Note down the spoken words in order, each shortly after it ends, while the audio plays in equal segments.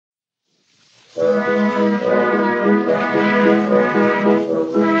Welcome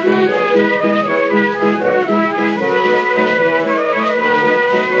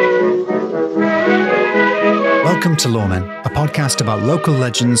to Loremen, a podcast about local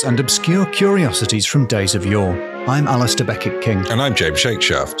legends and obscure curiosities from days of yore. I'm Alistair Beckett-King. And I'm James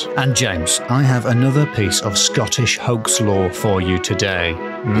Shakeshaft. And James, I have another piece of Scottish hoax lore for you today.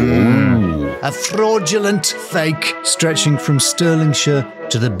 A fraudulent fake stretching from Stirlingshire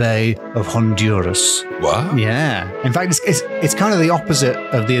to the Bay of Honduras. What? Yeah. In fact, it's kind of the opposite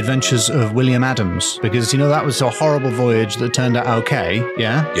of the adventures of William Adams, because, you know, that was a horrible voyage that turned out okay,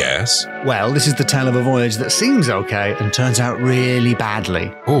 yeah? Yes. Well, this is the tale of a voyage that seems okay and turns out really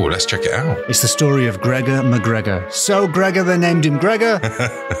badly. Oh, let's check it out. It's the story of Gregor MacGregor. So Gregor, they named him Gregor,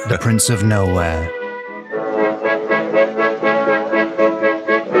 the Prince of Nowhere.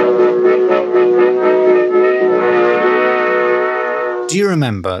 Do you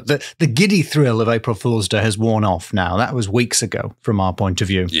remember that the giddy thrill of April Fool's Day has worn off now? That was weeks ago from our point of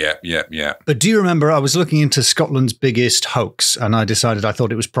view. Yeah. But do you remember I was looking into Scotland's biggest hoax and I decided I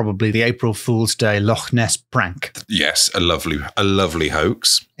thought it was probably the April Fool's Day Loch Ness prank? Yes, a lovely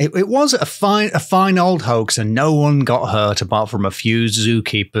hoax. It was a fine old hoax and no one got hurt apart from a few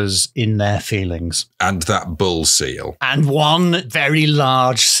zookeepers in their feelings. And that bull seal. And one very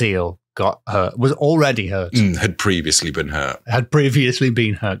large seal got hurt, was already hurt. Had previously been hurt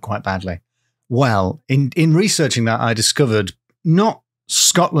quite badly. Well, in researching that, I discovered not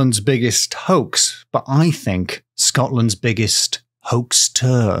Scotland's biggest hoax, but I think Scotland's biggest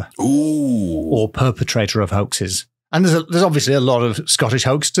hoaxter. Ooh. Or perpetrator of hoaxes. And there's obviously a lot of Scottish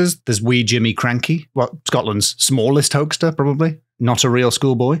hoaxsters. There's wee Jimmy Cranky, Scotland's smallest hoaxster, probably. Not a real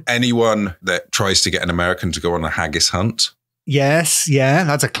schoolboy. Anyone that tries to get an American to go on a haggis hunt. Yes, yeah,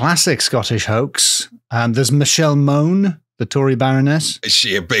 that's a classic Scottish hoax. There's Michelle Mone, the Tory Baroness. Is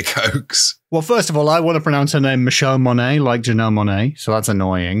she a big hoax? Well, first of all, I want to pronounce her name Michelle Monet, like Janelle Monáe, so that's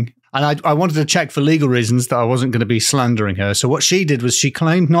annoying. And I wanted to check for legal reasons that I wasn't going to be slandering her. So what she did was she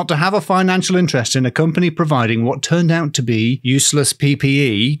claimed not to have a financial interest in a company providing what turned out to be useless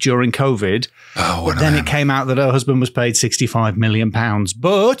PPE during COVID. Oh, but then it came out that her husband was paid £65 million.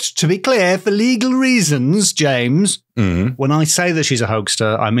 But to be clear, for legal reasons, James, when I say that she's a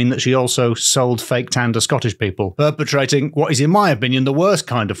hoaxster, I mean that she also sold fake tan to Scottish people, perpetrating what is, in my opinion, the worst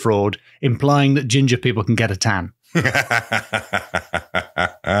kind of fraud, implying that ginger people can get a tan.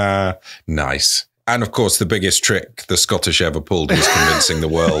 Nice. And of course, the biggest trick the Scottish ever pulled was convincing the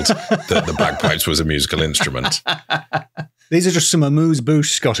world that the bagpipes was a musical instrument. These are just some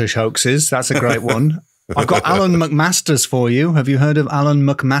amuse-bouche Scottish hoaxes. That's a great one. I've got Alan McMasters for you. Have you heard of Alan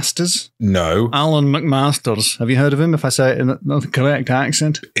McMasters? No. Alan McMasters. Have you heard of him, if I say it in the correct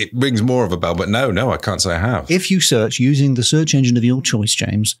accent? It rings more of a bell, but no, I can't say I have. If you search using the search engine of your choice,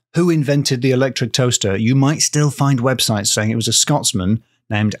 James, who invented the electric toaster, you might still find websites saying it was a Scotsman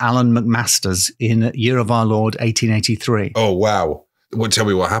named Alan McMasters in year of our Lord 1883. Oh, wow. Well, tell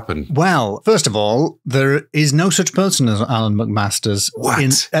me what happened. Well, first of all, there is no such person as Alan McMasters.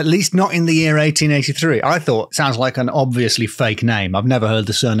 What? At least not in the year 1883. I thought, sounds like an obviously fake name. I've never heard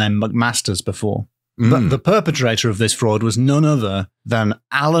the surname McMasters before. But the perpetrator of this fraud was none other than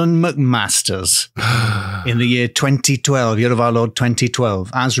Alan McMasters in the year 2012, year of our Lord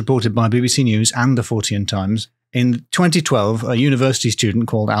 2012, as reported by BBC News and the Fortean Times. In 2012, a university student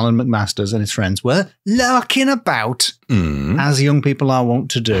called Alan McMasters and his friends were larking about, as young people are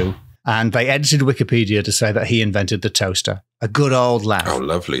wont to do, and they edited Wikipedia to say that he invented the toaster. A good old laugh. Oh,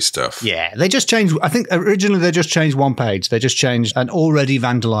 lovely stuff. Yeah, they just changed, I think originally they just changed one page. They just changed an already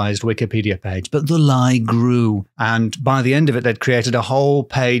vandalized Wikipedia page, but the lie grew. And by the end of it, they'd created a whole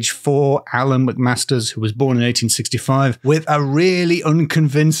page for Alan McMasters, who was born in 1865, with a really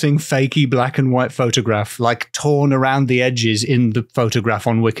unconvincing, fakey black and white photograph, like torn around the edges in the photograph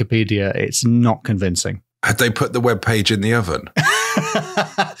on Wikipedia. It's not convincing. Had they put the web page in the oven?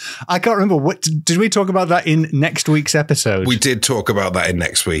 I can't remember. Did we talk about that in next week's episode? We did talk about that in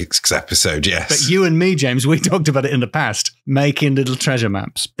next week's episode, yes. But you and me, James, we talked about it in the past, making little treasure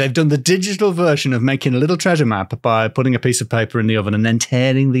maps. They've done the digital version of making a little treasure map by putting a piece of paper in the oven and then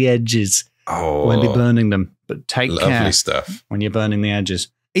tearing the edges when they're burning them. But take care stuff when you're burning the edges.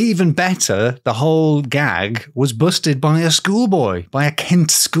 Even better, the whole gag was busted by a schoolboy, by a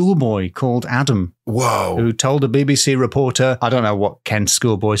Kent schoolboy called Adam. Whoa. Who told a BBC reporter, I don't know what Kent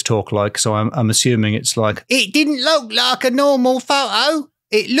schoolboys talk like, so I'm assuming it's like, it didn't look like a normal photo.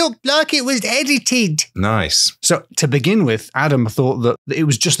 It looked like it was edited. Nice. So to begin with, Adam thought that it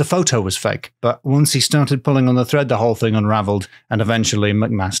was just the photo was fake. But once he started pulling on the thread, the whole thing unraveled. And eventually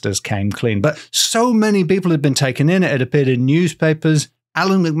McMasters came clean. But so many people had been taken in. It had appeared in newspapers.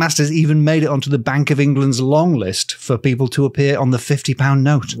 Alan McMaster's even made it onto the Bank of England's long list for people to appear on the £50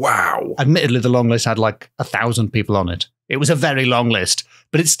 note. Wow. Admittedly, the long list had like 1,000 people on it. It was a very long list,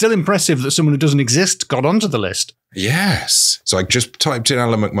 but it's still impressive that someone who doesn't exist got onto the list. Yes. So I just typed in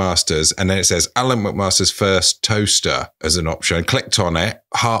Alan McMaster's and then it says Alan McMaster's first toaster as an option. I clicked on it,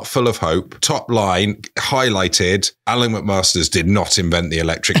 heart full of hope, top line, highlighted, Alan McMaster's did not invent the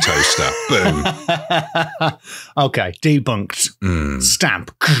electric toaster. Boom. Okay, debunked.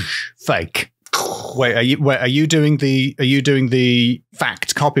 Stamp. Fake. Wait, are you doing the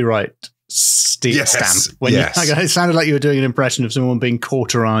fact copyright stamp? Yes. It sounded like you were doing an impression of someone being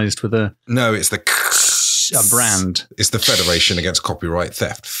cauterized with a... No, it's a brand. It's the Federation Against Copyright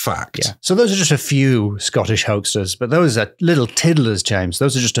Theft. Fact. Yeah. So those are just a few Scottish hoaxers, but those are little tiddlers, James.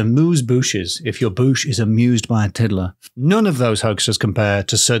 Those are just amuse-bouches if your bouche is amused by a tiddler. None of those hoaxers compare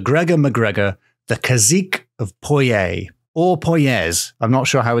to Sir Gregor MacGregor, the Cazique of Poyais, or Poyais. I'm not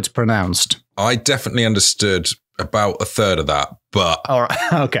sure how it's pronounced. I definitely understood about a third of that, but all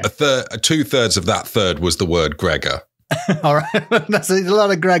right, okay. 2/3 of that third was the word Gregor. All right, there's a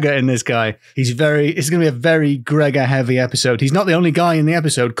lot of Gregor in this guy. It's going to be a very Gregor heavy episode. He's not the only guy in the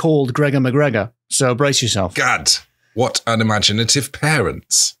episode called Gregor MacGregor, so brace yourself. Gad, what unimaginative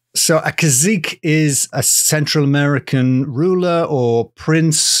parents. So a cazique is a Central American ruler or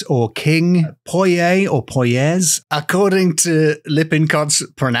prince or king. Poyais or Poyais. According to Lippincott's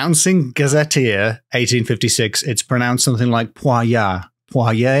Pronouncing Gazetteer, 1856, it's pronounced something like Poyais.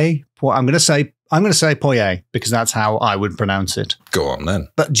 Poyais. I'm going to say Poyais because that's how I would pronounce it. Go on then.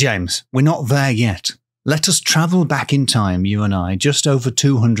 But James, we're not there yet. Let us travel back in time, you and I, just over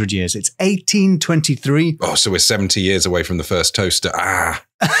 200 years. It's 1823. Oh, so we're 70 years away from the first toaster.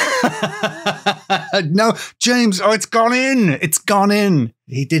 No, James, it's gone in. It's gone in.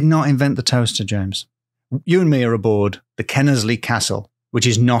 He did not invent the toaster, James. You and me are aboard the Kennersley Castle, which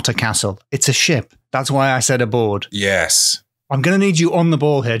is not a castle. It's a ship. That's why I said aboard. Yes. I'm going to need you on the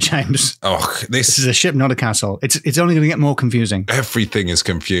ball here, James. Oh, this is a ship, not a castle. It's only going to get more confusing. Everything is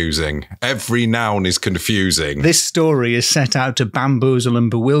confusing. Every noun is confusing. This story is set out to bamboozle and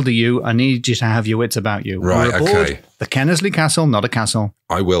bewilder you. I need you to have your wits about you. Right, okay. The Kennersley Castle, not a castle.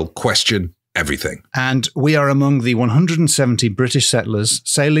 I will question everything. And we are among the 170 British settlers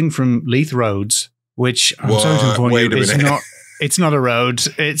sailing from Leith Roads, which I'm sorry to inform you, it's not a road.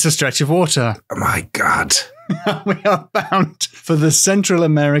 It's a stretch of water. Oh my God. We are bound for the Central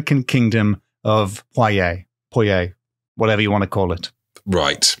American kingdom of Poyais, whatever you want to call it.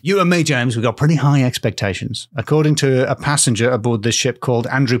 Right. You and me, James, we've got pretty high expectations. According to a passenger aboard this ship called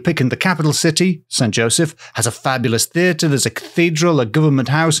Andrew Picken, the capital city, St. Joseph, has a fabulous theatre, there's a cathedral, a government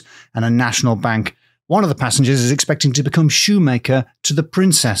house, and a national bank. One of the passengers is expecting to become shoemaker to the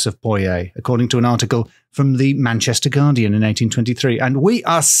Princess of Poyais, according to an article from the Manchester Guardian in 1823. And we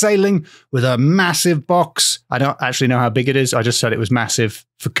are sailing with a massive box. I don't actually know how big it is. I just said it was massive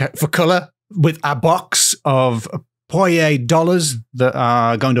for colour, with a box of Poyais dollars that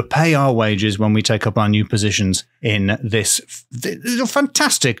are going to pay our wages when we take up our new positions in this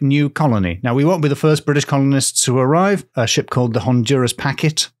fantastic new colony. Now, we won't be the first British colonists to arrive. A ship called the Honduras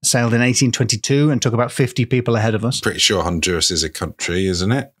Packet sailed in 1822 and took about 50 people ahead of us. Pretty sure Honduras is a country,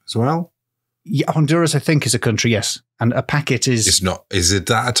 isn't it, as well? Yeah, Honduras, I think, is a country, yes. And a packet is... It's not. Is it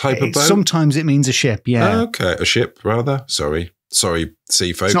that a type of boat? Sometimes it means a ship, yeah. Oh, okay, a ship, rather. Sorry,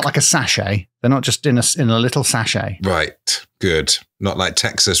 sea folk. It's not like a sachet. They're not just in a little sachet. Right, good. Not like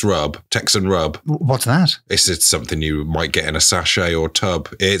Texan rub. What's that? It's something you might get in a sachet or tub.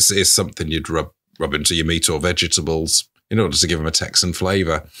 It's something you'd rub into your meat or vegetables in order to give them a Texan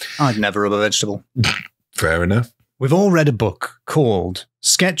flavour. I'd never rub a vegetable. Fair enough. We've all read a book called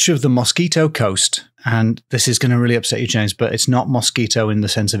Sketch of the Mosquito Coast, and this is going to really upset you, James, but it's not mosquito in the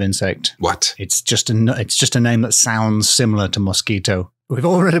sense of insect. What? It's just a name that sounds similar to mosquito. We've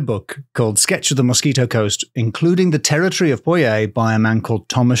all read a book called Sketch of the Mosquito Coast, including the territory of Poyais by a man called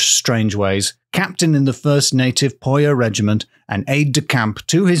Thomas Strangeways, captain in the 1st Native Poyais Regiment and aide-de-camp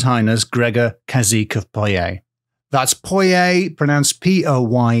to His Highness Gregor Cazique of Poyais. That's Poyais, pronounced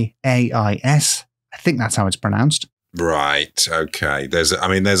Poyais. I think that's how it's pronounced. Right. Okay. There's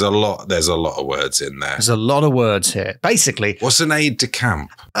a lot of words in there. There's a lot of words here. Basically, what's an aide de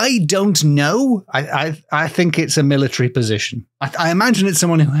camp? I don't know. I think it's a military position. I imagine it's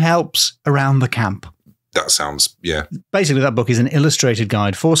someone who helps around the camp. That sounds, yeah. Basically, that book is an illustrated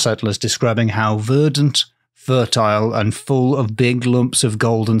guide for settlers describing how verdant, fertile, and full of big lumps of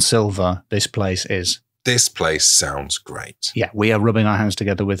gold and silver this place is. This place sounds great. Yeah, we are rubbing our hands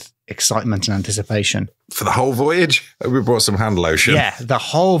together with excitement and anticipation. For the whole voyage? We brought some hand lotion. Yeah, the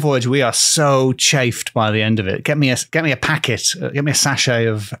whole voyage. We are so chafed by the end of it. Get me a packet, get me a sachet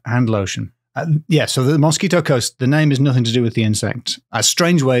of hand lotion. So the Mosquito Coast, the name is nothing to do with the insect. As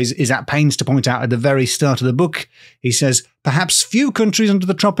Strangeways is at pains to point out at the very start of the book, he says, perhaps few countries under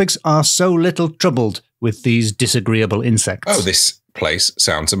the tropics are so little troubled with these disagreeable insects. Oh, this place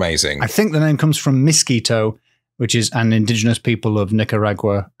sounds amazing. I think the name comes from Mosquito, which is an indigenous people of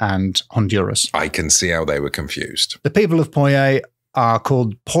Nicaragua and Honduras. I can see how they were confused. The people of Poyais are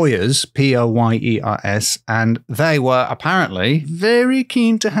called Poyais, Poyers, and they were apparently very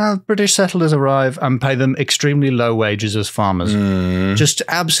keen to have British settlers arrive and pay them extremely low wages as farmers. Just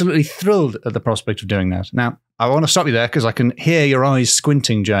absolutely thrilled at the prospect of doing that. Now, I want to stop you there because I can hear your eyes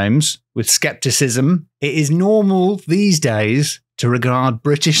squinting, James, with skepticism. It is normal these days to regard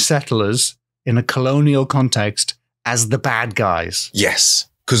British settlers in a colonial context as the bad guys. Yes,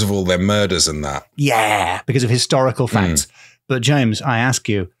 because of all their murders and that. Yeah, because of historical facts. But James, I ask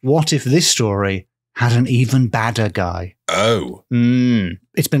you, what if this story had an even badder guy? Oh.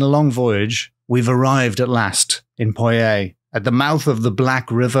 It's been a long voyage. We've arrived at last in Poyais, at the mouth of the Black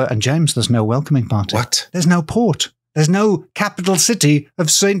River. And James, there's no welcoming party. What? There's no port. There's no capital city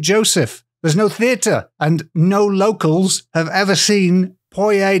of St. Joseph. There's no theatre. And no locals have ever seen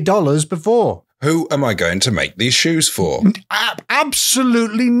Poyais dollars before. Who am I going to make these shoes for?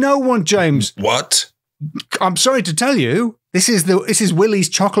 Absolutely no one, James. What? I'm sorry to tell you, this is Willie's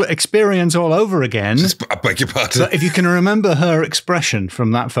chocolate experience all over again. I beg your pardon. But if you can remember her expression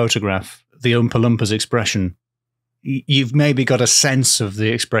from that photograph, the Oompa Loompas expression, you've maybe got a sense of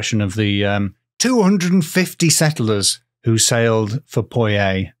the expression of the 250 settlers who sailed for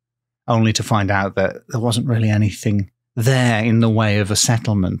Poyais, only to find out that there wasn't really anything there in the way of a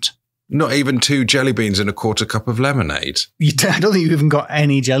settlement. Not even 2 jelly beans and a quarter cup of lemonade. I don't think you've even got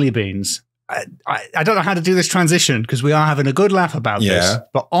any jelly beans. I don't know how to do this transition because we are having a good laugh about this.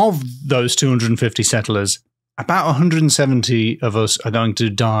 But of those 250 settlers, about 170 of us are going to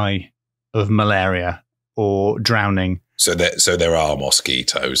die of malaria or drowning. So there are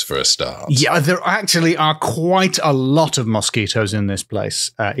mosquitoes for a start. Yeah, there actually are quite a lot of mosquitoes in this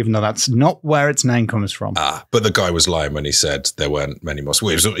place, even though that's not where its name comes from. But the guy was lying when he said there weren't many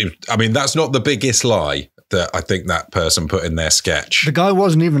mosquitoes. I mean, that's not the biggest lie that I think that person put in their sketch. The guy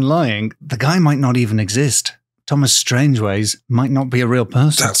wasn't even lying. The guy might not even exist. Thomas Strangeways might not be a real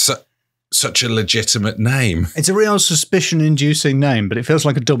person. That's such a legitimate name. It's a real suspicion-inducing name, but it feels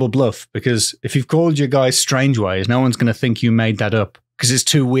like a double bluff because if you've called your guy Strangeways, no one's going to think you made that up because it's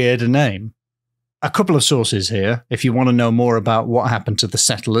too weird a name. A couple of sources here. If you want to know more about what happened to the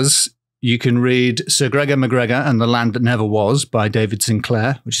settlers, you can read Sir Gregor MacGregor and the Land That Never Was by David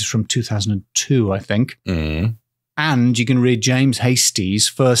Sinclair, which is from 2002, I think. And you can read James Hasty's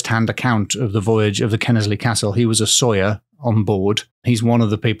first-hand account of the voyage of the Kennersley Castle. He was a sawyer on board. He's one of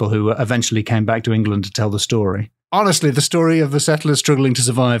the people who eventually came back to England to tell the story. Honestly, the story of the settlers struggling to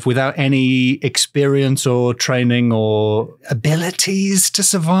survive without any experience or training or abilities to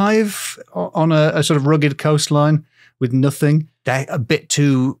survive on a sort of rugged coastline with nothing, they're a bit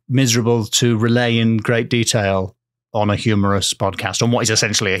too miserable to relay in great detail on a humorous podcast, on what is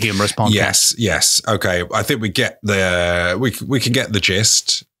essentially a humorous podcast. Yes. Okay, I think we get we can get the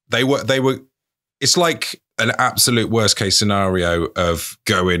gist. They were. It's like an absolute worst case scenario of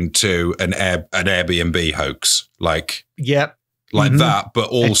going to an Airbnb hoax, like that, but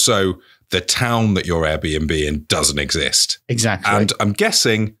also the town that you're Airbnb in doesn't exist. Exactly, and I'm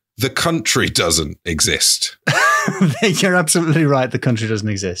guessing the country doesn't exist. You're absolutely right. The country doesn't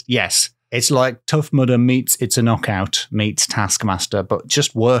exist. Yes. It's like Tough Mudder meets It's a Knockout meets Taskmaster, but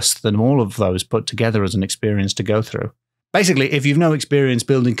just worse than all of those put together as an experience to go through. Basically, if you've no experience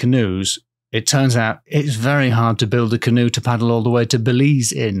building canoes, it turns out it's very hard to build a canoe to paddle all the way to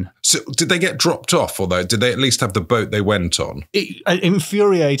Belize in. So did they get dropped off, or did they at least have the boat they went on?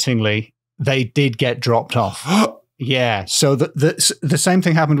 Infuriatingly, they did get dropped off. Yeah, so the same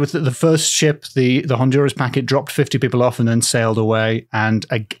thing happened with the first ship. The Honduras packet dropped 50 people off and then sailed away. And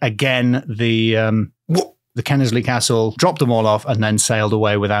again, the Kennersley Castle dropped them all off and then sailed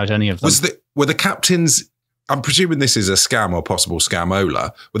away without any of them. Were the captains? I'm presuming this is a scam or possible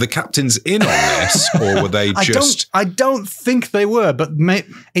scamola. Were the captains in on this, or were they just? I don't think they were, but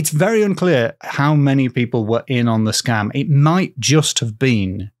it's very unclear how many people were in on the scam. It might just have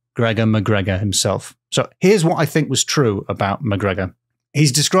been Gregor MacGregor himself. So here's what I think was true about MacGregor.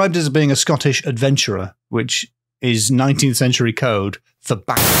 He's described as being a Scottish adventurer, which is 19th century code for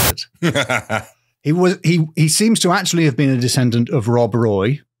bastard. He seems to actually have been a descendant of Rob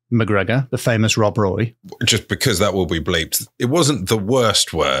Roy, MacGregor, the famous Rob Roy. Just because that will be bleeped. It wasn't the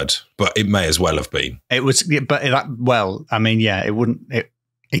worst word, but it may as well have been. It was, but it wouldn't,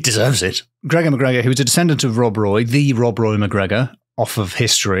 it deserves it. Gregor MacGregor, who was a descendant of Rob Roy, the Rob Roy MacGregor, off of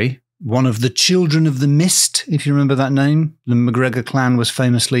history, one of the Children of the Mist, if you remember that name. The MacGregor clan was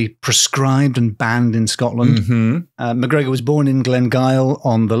famously proscribed and banned in Scotland. Mm-hmm. MacGregor was born in Glengyle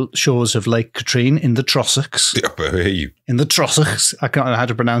on the shores of Lake Katrine in the Trossachs. In the Trossachs. I can't know how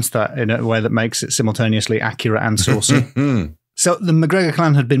to pronounce that in a way that makes it simultaneously accurate and saucy. So the MacGregor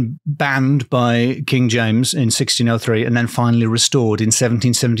clan had been banned by King James in 1603 and then finally restored in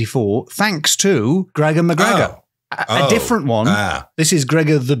 1774, thanks to Gregor MacGregor. A different one. This is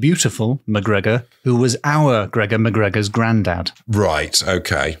Gregor the Beautiful MacGregor, who was our Gregor MacGregor's granddad. Right,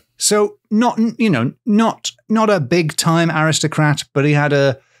 okay. So not a big time aristocrat, but he had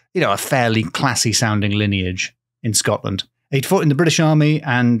a fairly classy sounding lineage in Scotland. He'd fought in the British Army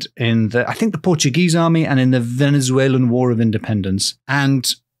and in the Portuguese Army and in the Venezuelan War of Independence.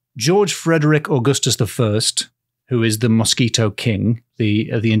 And George Frederick Augustus I, who is the Mosquito King, the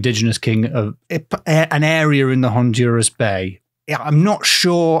indigenous king of an area in the Honduras Bay. I'm not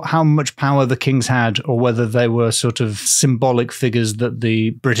sure how much power the kings had or whether they were sort of symbolic figures that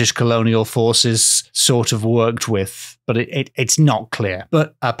the British colonial forces sort of worked with, but it's not clear.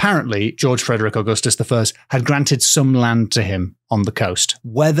 But apparently, George Frederick Augustus I had granted some land to him on the coast.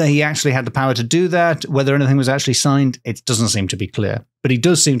 Whether he actually had the power to do that, whether anything was actually signed, it doesn't seem to be clear. But he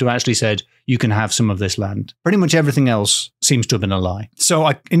does seem to have actually said, you can have some of this land. Pretty much everything else seems to have been a lie. So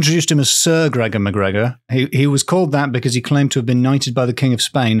I introduced him as Sir Gregor MacGregor. He was called that because he claimed to have been knighted by the King of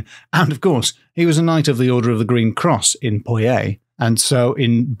Spain. And of course, he was a Knight of the Order of the Green Cross in Poyais. And so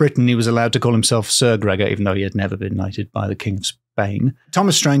in Britain, he was allowed to call himself Sir Gregor, even though he had never been knighted by the King of Spain.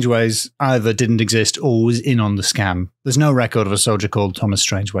 Thomas Strangeways either didn't exist or was in on the scam. There's no record of a soldier called Thomas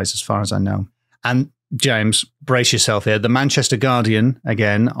Strangeways, as far as I know. And James, brace yourself here. The Manchester Guardian,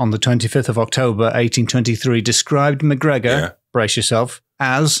 again, on the 25th of October, 1823, described MacGregor, brace yourself,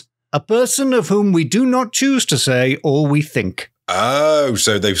 as a person of whom we do not choose to say all we think. Oh,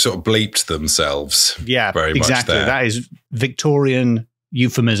 so they've sort of bleeped themselves. Yeah, very exactly. Much there. That is Victorian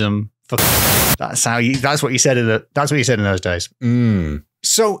euphemism for that's what you said in those days.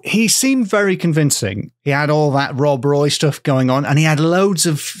 So he seemed very convincing. He had all that Rob Roy stuff going on, and he had loads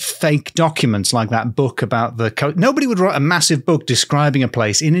of fake documents like that book about the coast. Nobody would write a massive book describing a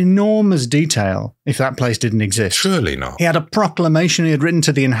place in enormous detail if that place didn't exist. Surely not. He had a proclamation he had written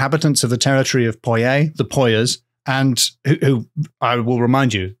to the inhabitants of the territory of Poyais, the Poyais, and who I will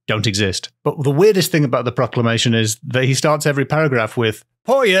remind you, don't exist. But the weirdest thing about the proclamation is that he starts every paragraph with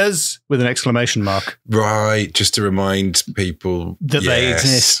Poyais with an exclamation mark. Right, just to remind people that they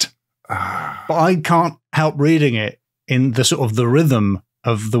exist. But I can't help reading it in the sort of the rhythm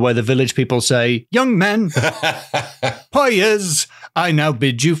of the way the village people say, young men, Poyais, I now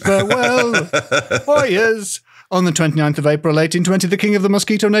bid you farewell. Poyais. On the 29th of April, 1820, the King of the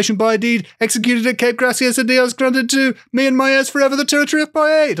Mosquito Nation by deed executed at Cape Gracias a Dios granted to me and my heirs forever the territory of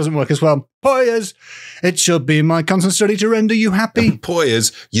Poyais. It doesn't work as well. Poyais, it shall be my constant study to render you happy.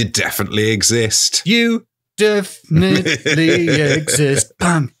 Poyais, you definitely exist. You definitely exist.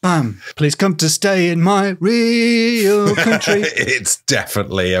 Bam, bam. Please come to stay in my real country. It's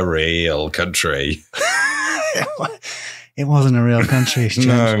definitely a real country. It wasn't a real country, James.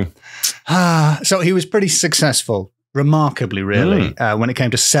 No. So he was pretty successful, remarkably, really, when it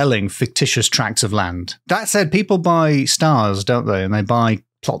came to selling fictitious tracts of land. That said, people buy stars, don't they? And they buy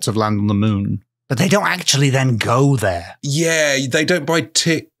plots of land on the moon. But they don't actually then go there. Yeah, they don't buy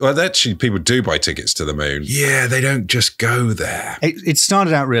well, actually, people do buy tickets to the moon. Yeah, they don't just go there. It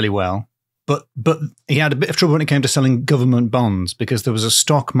started out really well, but he had a bit of trouble when it came to selling government bonds because there was a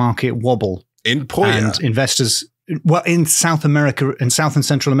stock market wobble. In Poyais? And investors... Well, in South America and South and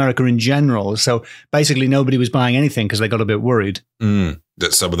Central America in general. So basically nobody was buying anything because they got a bit worried.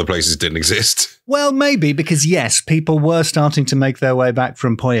 That some of the places didn't exist. Well, maybe because, yes, people were starting to make their way back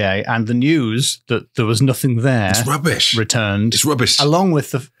from Poyais and the news that there was nothing there. It's rubbish. Returned. It's rubbish. Along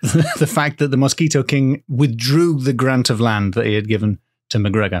with the fact that the Mosquito King withdrew the grant of land that he had given to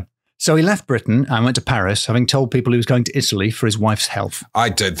MacGregor. So he left Britain and went to Paris, having told people he was going to Italy for his wife's health. I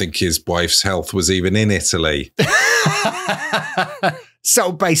don't think his wife's health was even in Italy.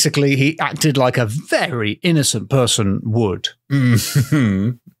 So basically, he acted like a very innocent person would.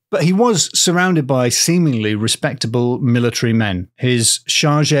 But he was surrounded by seemingly respectable military men. His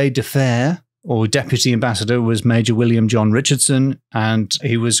chargé d'affaires, or deputy ambassador, was Major William John Richardson, and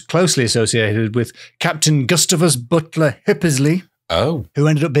he was closely associated with Captain Gustavus Butler Hippesley. Oh. Who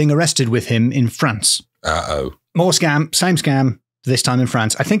ended up being arrested with him in France. Uh-oh. More scam, same scam, this time in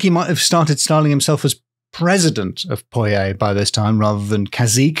France. I think he might have started styling himself as president of Poyais by this time rather than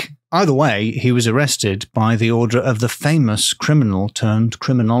Cazique. Either way, he was arrested by the order of the famous criminal turned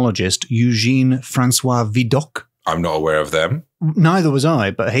criminologist Eugene Francois Vidocq. I'm not aware of them. Neither was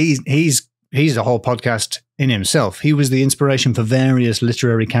I, but he's a whole podcast in himself. He was the inspiration for various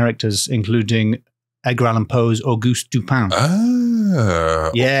literary characters, including Edgar Allan Poe's Auguste Dupin.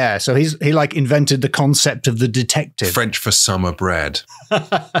 Oh. Yeah, so he like invented the concept of the detective. French for summer bread.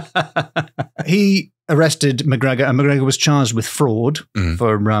 He arrested MacGregor, and MacGregor was charged with fraud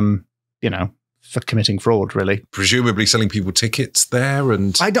for committing fraud, really. Presumably selling people tickets there,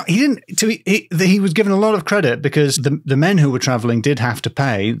 and he was given a lot of credit because the men who were travelling did have to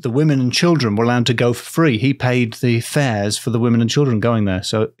pay. The women and children were allowed to go for free. He paid the fares for the women and children going there,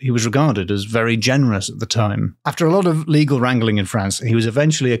 so he was regarded as very generous at the time. After a lot of legal wrangling in France, he was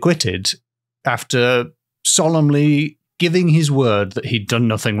eventually acquitted after solemnly giving his word that he'd done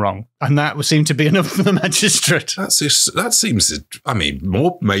nothing wrong. And that seemed to be enough for the magistrate. That seems, I mean,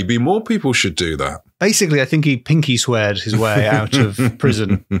 maybe more people should do that. Basically, I think he pinky sweared his way out of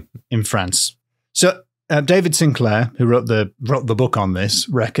prison in France. So David Sinclair, who wrote the book on this,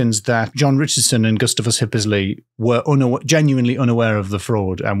 reckons that John Richardson and Gustavus Hippersley were genuinely unaware of the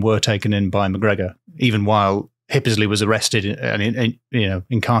fraud and were taken in by MacGregor, even while Hippersley was arrested and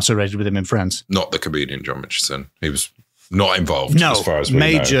incarcerated with him in France. Not the comedian John Richardson. He was not involved, as far as we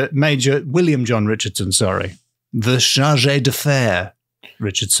know. Major William John Richardson, sorry. The chargé d'affaires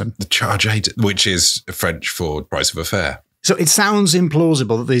Richardson. The chargé, which is French for price of a fare. So it sounds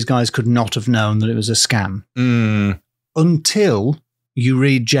implausible that these guys could not have known that it was a scam. Until you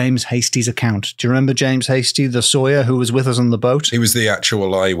read James Hasty's account. Do you remember James Hasty, the sawyer who was with us on the boat? He was the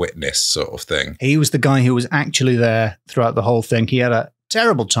actual eyewitness sort of thing. He was the guy who was actually there throughout the whole thing. He had a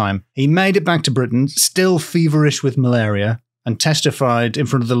terrible time. He made it back to Britain, still feverish with malaria, and testified in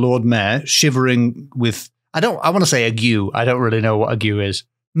front of the Lord Mayor, shivering with, I want to say ague. I don't really know what ague is.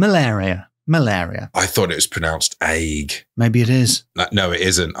 Malaria. I thought it was pronounced ague. Maybe it is. No, it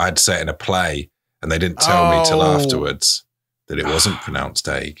isn't. I'd say it in a play, and they didn't tell me till afterwards that it wasn't pronounced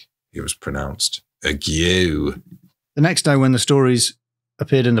ague. It was pronounced ague. The next day when the stories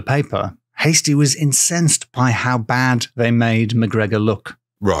appeared in the paper, Hasty was incensed by how bad they made MacGregor look.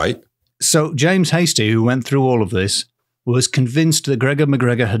 Right. So James Hasty, who went through all of this, was convinced that Gregor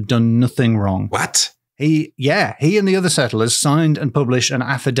MacGregor had done nothing wrong. What? He and the other settlers signed and published an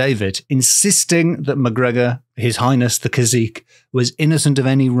affidavit insisting that MacGregor, His Highness the Cazique, was innocent of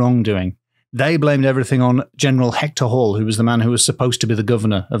any wrongdoing. They blamed everything on General Hector Hall, who was the man who was supposed to be the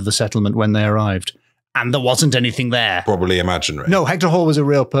governor of the settlement when they arrived. And there wasn't anything there. Probably imaginary. No, Hector Hall was a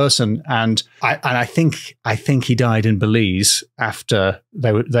real person, and I think he died in Belize after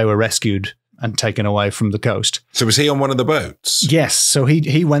they were rescued and taken away from the coast. So was he on one of the boats? Yes. So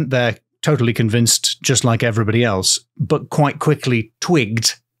he went there totally convinced, just like everybody else, but quite quickly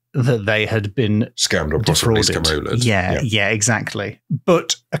twigged that they had been scammed or possibly scamooled. Yeah, exactly.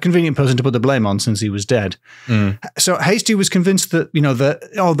 But a convenient person to put the blame on since he was dead. So Hasty was convinced that,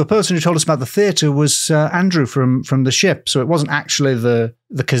 the person who told us about the theatre was Andrew from the ship. So it wasn't actually the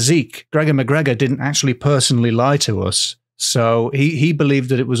Cazique. Gregor MacGregor didn't actually personally lie to us. So he believed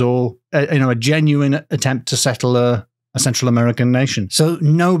that it was all a genuine attempt to settle a Central American nation. So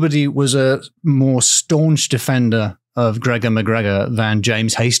nobody was a more staunch defender of Gregor MacGregor than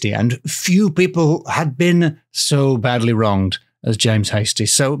James Hasty, and few people had been so badly wronged as James Hasty.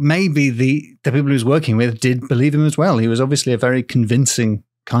 So maybe the people he was working with did believe him as well. He was obviously a very convincing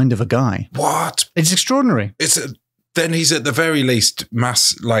kind of a guy. What? It's extraordinary. Then he's at the very least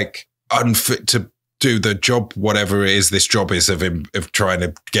unfit to do the job, whatever it is this job is of him, of trying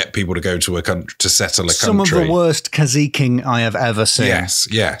to get people to go to a country, to settle a country. Some of the worst Caziquing I have ever seen.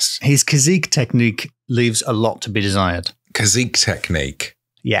 Yes. His Cazique technique leaves a lot to be desired. Cazique technique?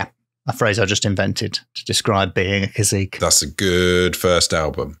 Yeah, a phrase I just invented to describe being a Cazique. That's a good first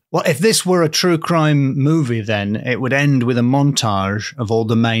album. Well, if this were a true crime movie, then it would end with a montage of all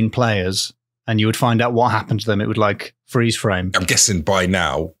the main players, and you would find out what happened to them. It would freeze frame. I'm guessing by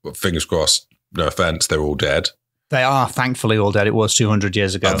now, fingers crossed, no offense, they're all dead. They are thankfully all dead. It was 200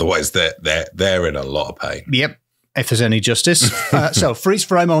 years ago. Otherwise, they're in a lot of pain. Yep, if there's any justice. So freeze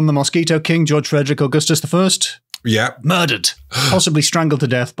frame on the Mosquito King, George Frederick Augustus I. Yeah. Murdered. Possibly strangled to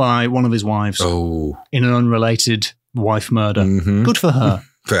death by one of his wives. Oh. In an unrelated wife murder. Mm-hmm. Good for her.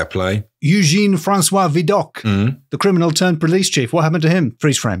 Fair play. Eugene Francois Vidocq, the criminal turned police chief. What happened to him?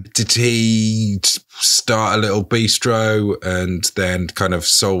 Freeze frame. Did he start a little bistro and then kind of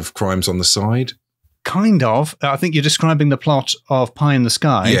solve crimes on the side? Kind of. I think you're describing the plot of Pie in the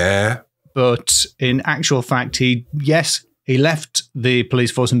Sky. Yeah. But in actual fact, he He left the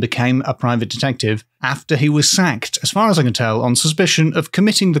police force and became a private detective after he was sacked, as far as I can tell, on suspicion of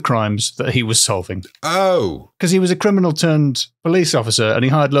committing the crimes that he was solving. Oh. Because he was a criminal turned police officer, and he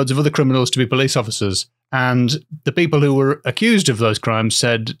hired loads of other criminals to be police officers. And the people who were accused of those crimes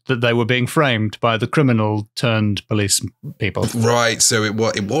said that they were being framed by the criminal turned police people. Right. So it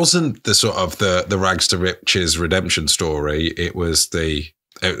wasn't the sort of the rags to riches redemption story. It was a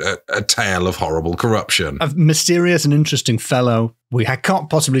tale of horrible corruption. A mysterious and interesting fellow. We can't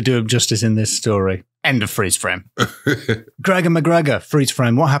possibly do him justice in this story. End of freeze frame. Gregor MacGregor, freeze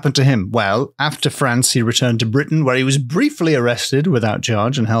frame. What happened to him? Well, after France, he returned to Britain, where he was briefly arrested without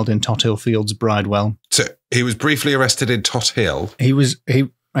charge and held in Tothill Fields, Bridewell. So he was briefly arrested in Tothill? He was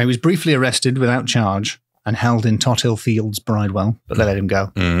briefly arrested without charge and held in Tothill Fields, Bridewell, but they let him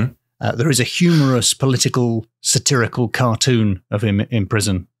go. Mm. There is a humorous, political, satirical cartoon of him in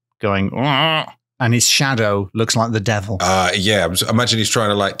prison going, "Argh!" And his shadow looks like the devil. Yeah, imagine he's trying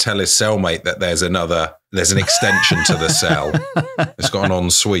to like tell his cellmate that there's an extension to the cell. It's got an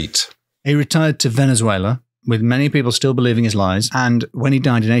ensuite. He retired to Venezuela, with many people still believing his lies. And when he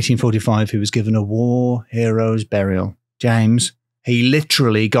died in 1845, he was given a war hero's burial. James, he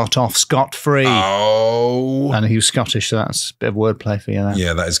literally got off scot-free. Oh. And he was Scottish, so that's a bit of wordplay for you there.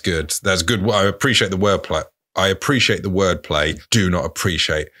 Yeah, that is good. That's good. I appreciate the wordplay. Do not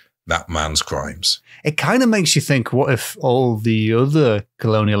appreciate that man's crimes. It kind of makes you think, what if all the other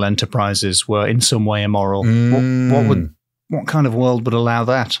colonial enterprises were in some way immoral? What kind of world would allow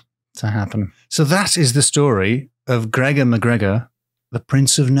that to happen? So that is the story of Gregor MacGregor, the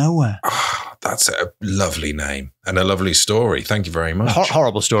Prince of Nowhere. Oh, that's a lovely name and a lovely story. Thank you very much.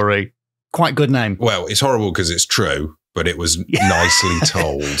 Horrible story. Quite good name. Well, it's horrible because it's true, but it was nicely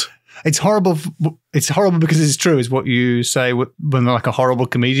told. It's horrible. It's horrible because it's true, is what you say when like a horrible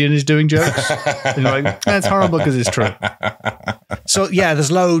comedian is doing jokes. And you're like, it's horrible because it's true. So yeah,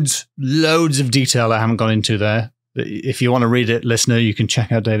 there's loads of detail I haven't gone into there. If you want to read it, listener, you can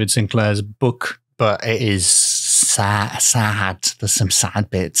check out David Sinclair's book, but it is sad. There's some sad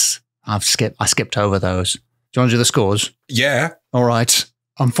bits. I skipped over those. Do you want to do the scores? Yeah. All right.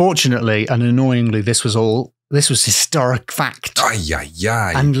 Unfortunately and annoyingly, this was historic fact.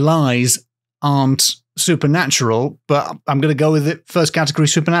 And lies aren't supernatural, but I'm going to go with it. First category,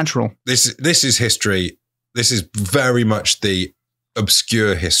 supernatural. This is history. This is very much the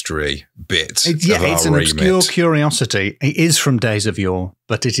obscure history bit. It's an obscure curiosity. It is from days of yore,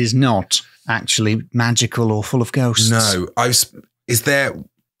 but it is not actually magical or full of ghosts. No. Was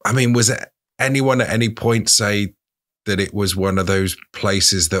it anyone at any point say that it was one of those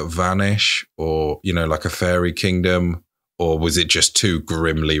places that vanish, or, like a fairy kingdom, or was it just too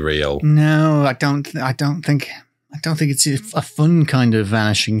grimly real? No, I don't think it's a fun kind of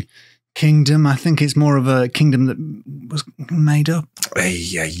vanishing kingdom. I think it's more of a kingdom that was made up.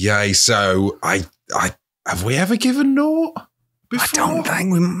 So have we ever given naught before?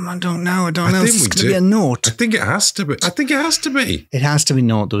 I don't know. I don't know. It's going to be a naught. I think it has to be. It has to be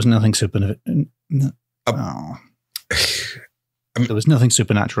naught. There was nothing supernatural. There was nothing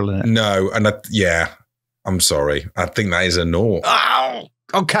supernatural in it. No, and I'm sorry. I think that is a naught. Oh,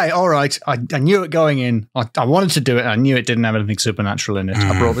 okay, all right. I knew it going in. I wanted to do it. I knew it didn't have anything supernatural in it.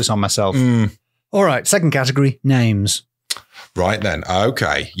 I brought this on myself. All right, second category, names. Right then.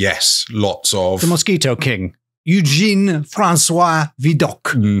 Okay. Yes, lots of. The Mosquito King, Eugene Francois Vidocq.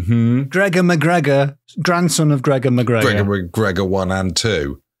 Mm-hmm. Gregor MacGregor, grandson of Gregor MacGregor. Gregor MacGregor 1 and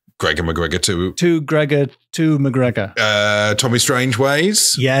 2. Gregor MacGregor 2. 2 Gregor, 2 MacGregor. Tommy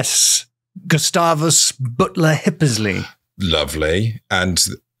Strangeways. Yes. Gustavus Butler Hippersley. Lovely. And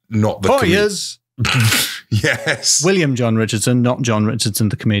not the... Poyais. Yes. William John Richardson, not John Richardson,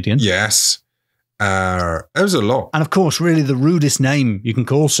 the comedian. Yes. There was a lot. And of course, really the rudest name you can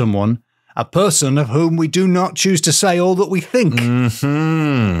call someone, a person of whom we do not choose to say all that we think.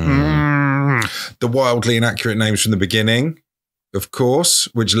 Mm-hmm. The wildly inaccurate names from the beginning, of course,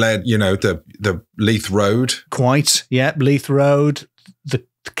 which led, the Leith Road. Quite, yeah, Leith Road, the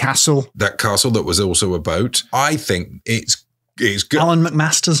castle. That castle that was also a boat. I think it's good. Alan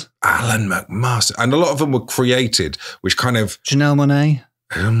McMaster's. Alan McMaster. And a lot of them were created, which kind of... Janelle Monáe.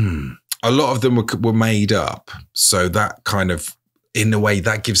 A lot of them were made up. So that kind of, in a way,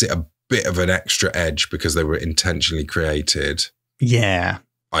 that gives it a bit of an extra edge because they were intentionally created. Yeah.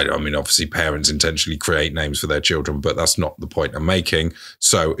 I mean, obviously parents intentionally create names for their children, but that's not the point I'm making.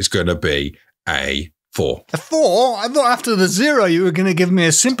 So it's going to be a 4. A 4? I thought after the 0 you were going to give me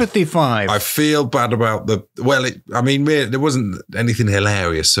a sympathy 5. I feel bad about there wasn't anything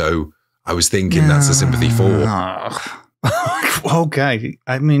hilarious, so I was thinking that's a sympathy 4. Okay.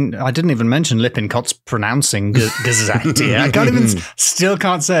 I mean, I didn't even mention Lippincot's pronouncing Gazetteer. I still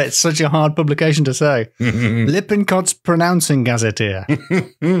can't say it. It's such a hard publication to say. Lippincot's pronouncing Gazetteer.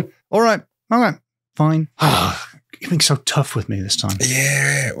 All right. Fine. You're being so tough with me this time.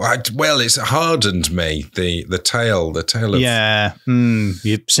 Yeah. Well, it's hardened me, the tale of... Yeah.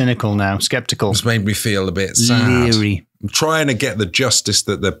 You're cynical now, skeptical. It's made me feel a bit sad. Leery. I'm trying to get the justice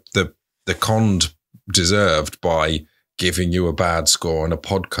that the conned deserved by giving you a bad score on a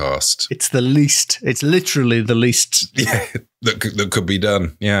podcast. It's literally the least. Yeah, that could be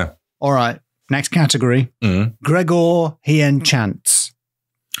done. Yeah. All right. Next category. Gregor, he enchants.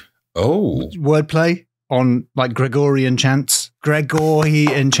 Oh. Wordplay on like Gregorian chants. Gregor,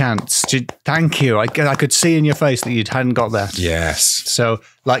 he enchants. Thank you. I could see in your face that you hadn't got that. Yes. So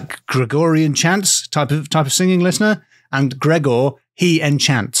like Gregorian chants, type of singing listener, and Gregor, he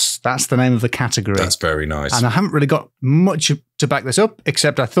enchants. That's the name of the category. That's very nice. And I haven't really got much to back this up,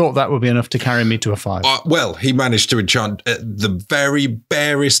 except I thought that would be enough to carry me to a 5. Well, he managed to enchant at the very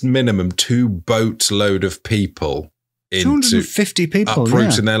barest minimum 2 boatload of people into 250 people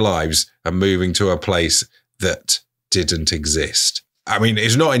uprooting their lives and moving to a place that didn't exist. I mean,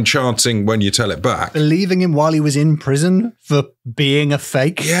 it's not enchanting when you tell it back. Believing him while he was in prison for being a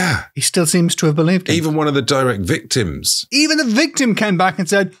fake. Yeah. He still seems to have believed him. Even one of the direct victims. Even the victim came back and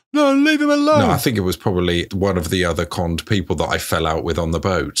said, no, leave him alone. No, I think it was probably one of the other conned people that I fell out with on the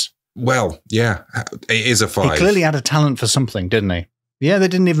boat. Well, yeah, it is a 5. He clearly had a talent for something, didn't he? Yeah, they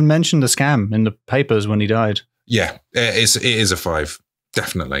didn't even mention the scam in the papers when he died. Yeah, it is a 5.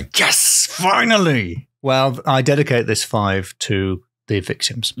 Definitely. Yes, finally. Well, I dedicate this 5 to the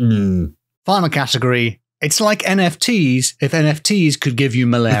victims. Final category. It's like NFTs if NFTs could give you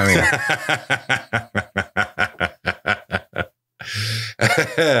malaria.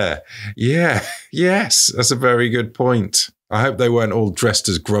 Yeah. Yes, that's a very good point. I hope they weren't all dressed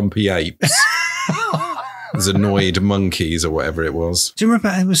as grumpy apes. As annoyed monkeys or whatever it was. Do you remember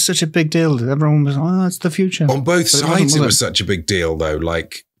it was such a big deal? Everyone was, it's the future. On both sides, it was such a big deal, though.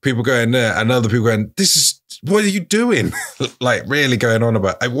 Like, people going there and other people going, what are you doing? Like, really going on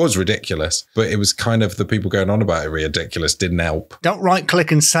about it. Was ridiculous, but it was kind of the people going on about it ridiculous didn't help. Don't right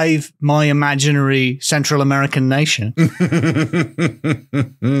click and save my imaginary Central American nation.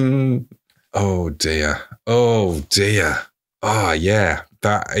 Oh, dear. Oh, yeah.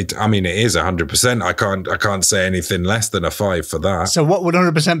 It is 100%. I can't say anything less than a 5 for that. So what would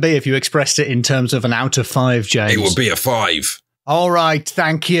 100% be if you expressed it in terms of an out of 5, James? It would be a 5. All right,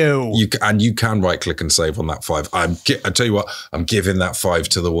 thank you. You can right click and save on that 5. I tell you what, I'm giving that 5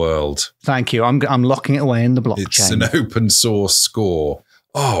 to the world. Thank you. I'm locking it away in the blockchain. It's an open source score.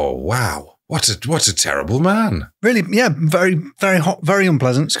 Oh wow. What a terrible man. Really, yeah, very, very hot, very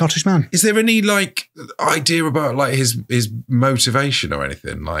unpleasant Scottish man. Is there any like idea about like his motivation or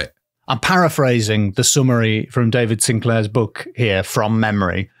anything? Like, I'm paraphrasing the summary from David Sinclair's book here from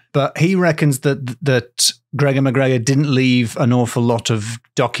memory, but he reckons that Gregor MacGregor didn't leave an awful lot of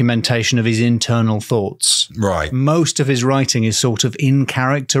documentation of his internal thoughts. Right. Most of his writing is sort of in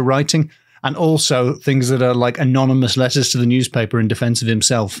character writing. And also things that are like anonymous letters to the newspaper in defense of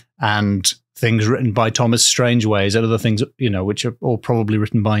himself, and things written by Thomas Strangeways and other things, which are all probably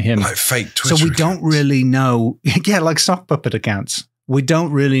written by him. Like fake Twitter So we don't really know. Yeah, like sock puppet accounts. We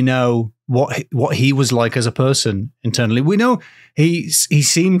don't really know what he was like as a person internally. We know he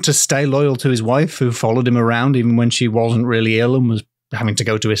seemed to stay loyal to his wife, who followed him around even when she wasn't really ill and was having to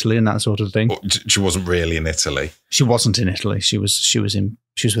go to Italy and that sort of thing. She wasn't really in Italy. She wasn't in Italy. She was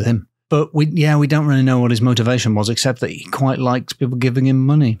with him. But we don't really know what his motivation was, except that he quite liked people giving him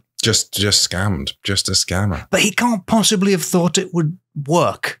money. Just scammed, just a scammer. But he can't possibly have thought it would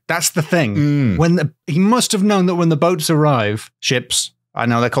work. That's the thing. He must have known that when the boats arrive, ships, I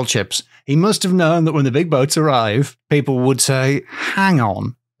know they're called ships. He must have known that when the big boats arrive, people would say, hang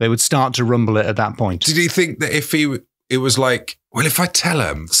on. They would start to rumble it at that point. Did he think that it was like, well, if I tell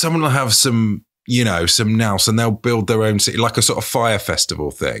him, someone will have some nous, and they'll build their own city, like a sort of fire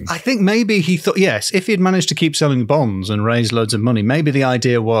festival thing. I think maybe he thought, yes, if he'd managed to keep selling bonds and raise loads of money, maybe the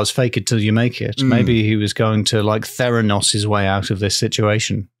idea was fake it till you make it. Maybe he was going to like Theranos his way out of this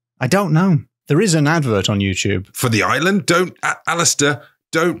situation. I don't know. There is an advert on YouTube. For the island? Alistair,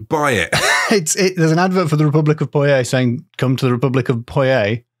 don't buy it. There's an advert for the Republic of Poyais saying, come to the Republic of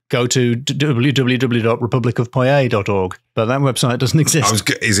Poyais. Go to www.republicofpoyais.org. But that website doesn't exist.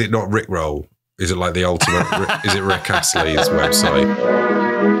 Is it not Rickroll? Is it like the ultimate? Is it Rick Astley's website?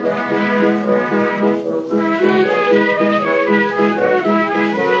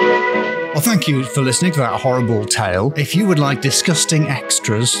 Well, thank you for listening to that horrible tale. If you would like disgusting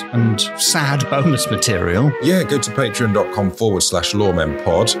extras and sad bonus material, yeah, go to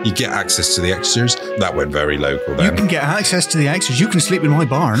patreon.com/loremenpod. You get access to the extras. That went very local then. You can get access to the extras. You can sleep in my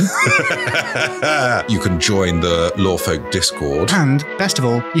barn. You can join the Lorefolk Discord. And best of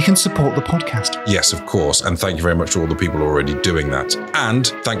all, you can support the podcast. Yes, of course. And thank you very much to all the people already doing that. And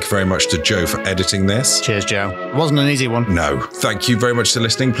thank you very much to Joe for editing this. Cheers, Joe. It wasn't an easy one. No. Thank you very much for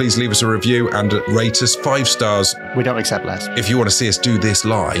listening. Please leave us a review and rate us 5 stars. We don't accept less. If you want to see us do this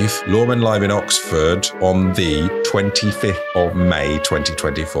live, Loremen Live in Oxford on the 25th of May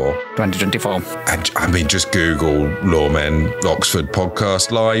 2024. 2024. And I mean, just Google Loremen Oxford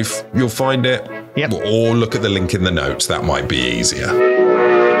Podcast Live. You'll find it. Yep. Or look at the link in the notes. That might be easier.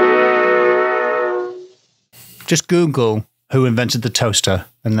 Just Google who invented the toaster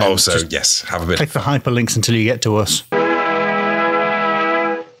and then yes, have a bit. click the hyperlinks until you get to us.